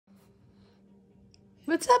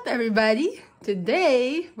What's up, everybody?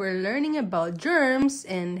 Today we're learning about germs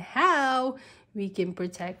and how we can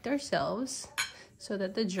protect ourselves so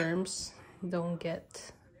that the germs don't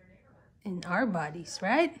get in our bodies,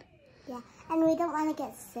 right? Yeah, and we don't want to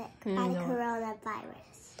get sick by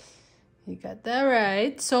coronavirus. You got that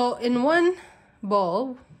right. So in one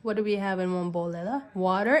bowl, what do we have in one bowl, Layla?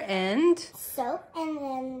 Water and soap, and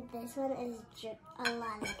then this one is a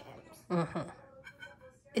lot of germs.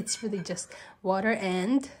 It's really just water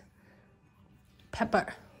and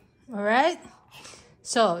pepper. All right?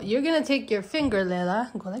 So you're going to take your finger,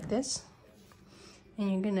 Layla, go like this. And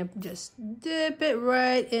you're going to just dip it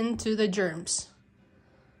right into the germs.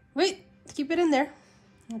 Wait, keep it in there.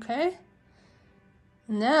 Okay?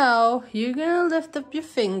 Now, you're going to lift up your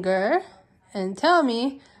finger and tell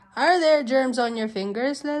me, are there germs on your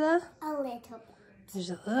fingers, Layla? A little bit. There's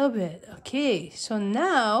a little bit. Okay, so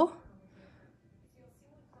now,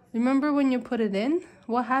 remember when you put it in?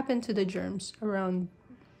 What happened to the germs around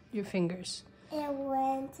your fingers? It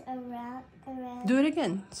went around. Do it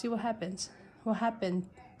again. See what happens. What happened?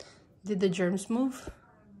 Did the germs move?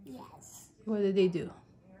 Yes. What did they do?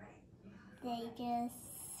 They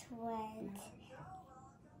just went.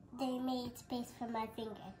 They made space for my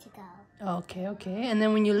finger to go. Okay, okay. And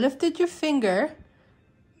then when you lifted your finger,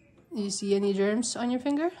 you see any germs on your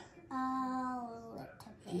finger? A little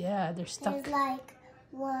bit. Yeah, they're stuck. There's like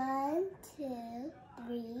 1, 2,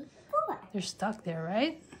 3, 4. They're stuck there,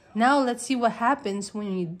 right? Now let's see what happens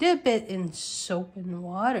when you dip it in soap and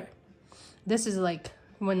water. This is like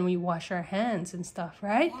when we wash our hands and stuff,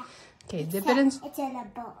 right? Yeah. Okay, It's in a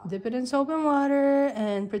bowl. Dip it in soap and water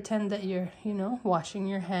and pretend that you're, washing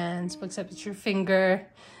your hands, except it's your finger.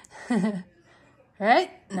 Right?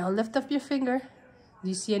 Now lift up your finger. Do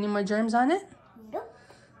you see any more germs on it? Nope.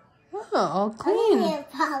 Oh, all clean. Nail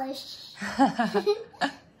polish.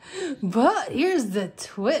 But here's the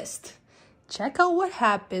twist. Check out what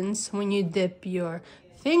happens when you dip your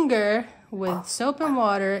finger with soap and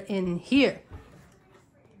water in here.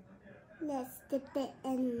 Let's dip it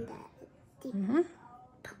in the...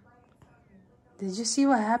 Did you see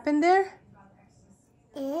what happened there?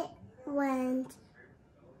 It went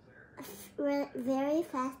very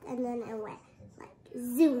fast, and then it went like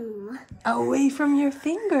zoom. Away from your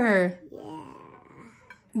finger. Yeah.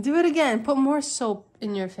 Do it again. Put more soap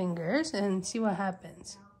in your fingers and see what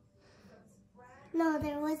happens. No,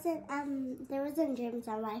 there wasn't germs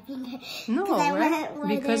on my finger. No, right?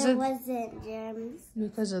 Because there wasn't germs.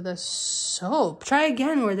 Because of the soap. Try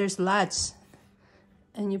again where there's lots.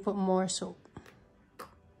 And you put more soap.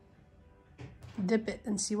 Dip it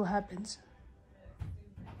and see what happens.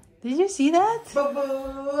 Did you see that?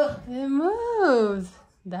 It moved.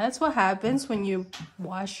 That's what happens when you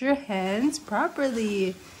wash your hands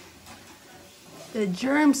properly. The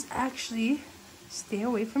germs actually stay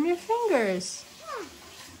away from your fingers.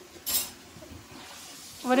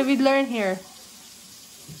 What did we learn here?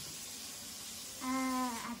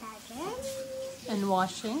 About germs? And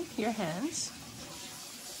washing your hands.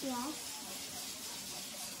 Yes.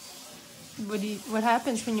 What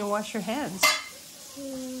happens when you wash your hands? I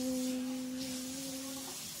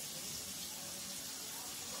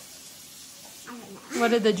don't know.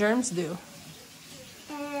 What did the germs do?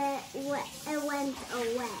 It went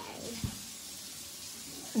away.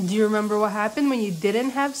 Do you remember what happened when you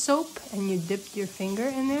didn't have soap and you dipped your finger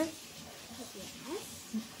in there?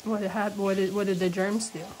 Yes. What did the germs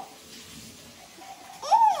do?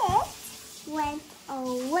 It went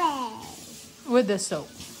away. With the soap.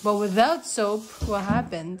 But without soap, what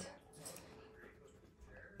happened?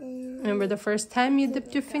 Remember the first time you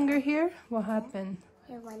dipped your finger here? What happened?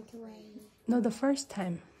 It went away. No, the first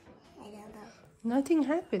time. I don't know. Nothing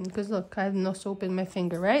happened because look, I have no soap in my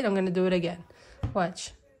finger, right? I'm going to do it again.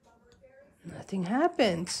 Watch. Nothing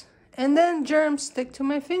happens. And then germs stick to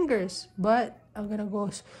my fingers. But I'm going to go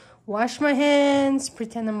wash my hands,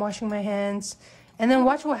 pretend I'm washing my hands. And then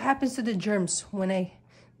watch what happens to the germs when I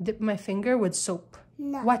dip my finger with soap.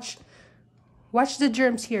 No. Watch. Watch the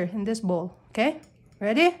germs here in this bowl, okay?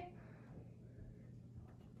 Ready?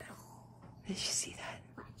 Did you see that?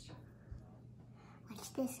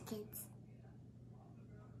 Watch this, kids.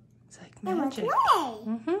 It's like magic. It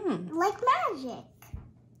went away. Like magic.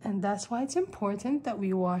 And that's why it's important that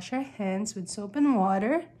we wash our hands with soap and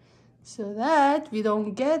water so that we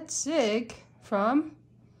don't get sick from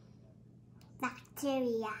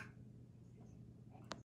Bacteria.